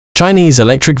Chinese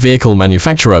electric vehicle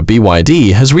manufacturer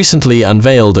BYD has recently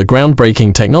unveiled a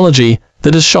groundbreaking technology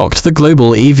that has shocked the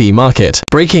global EV market,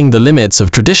 breaking the limits of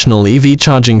traditional EV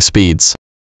charging speeds.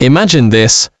 Imagine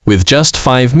this: with just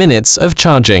 5 minutes of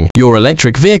charging, your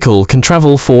electric vehicle can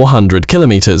travel 400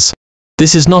 kilometers.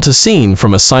 This is not a scene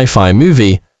from a sci-fi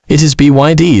movie, it is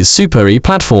BYD's Super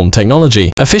E-platform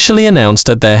technology, officially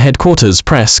announced at their headquarters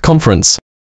press conference.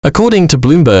 According to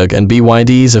Bloomberg and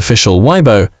BYD's official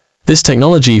Weibo, this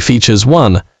technology features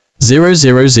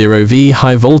 1,000V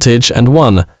high voltage and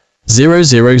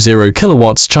 1,000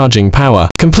 kilowatts charging power,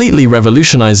 completely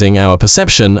revolutionizing our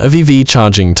perception of EV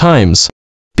charging times.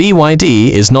 BYD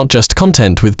is not just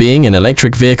content with being an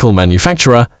electric vehicle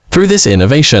manufacturer. Through this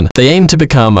innovation, they aim to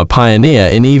become a pioneer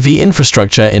in EV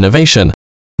infrastructure innovation.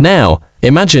 Now,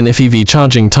 imagine if EV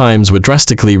charging times were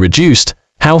drastically reduced.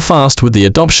 How fast would the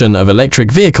adoption of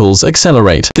electric vehicles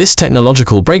accelerate? This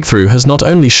technological breakthrough has not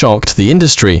only shocked the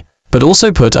industry, but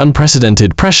also put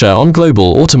unprecedented pressure on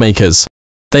global automakers.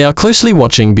 They are closely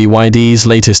watching BYD's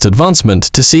latest advancement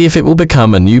to see if it will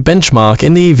become a new benchmark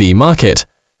in the EV market,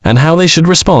 and how they should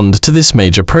respond to this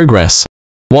major progress.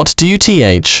 What do you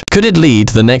think? Could it lead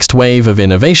the next wave of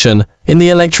innovation in the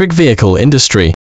electric vehicle industry?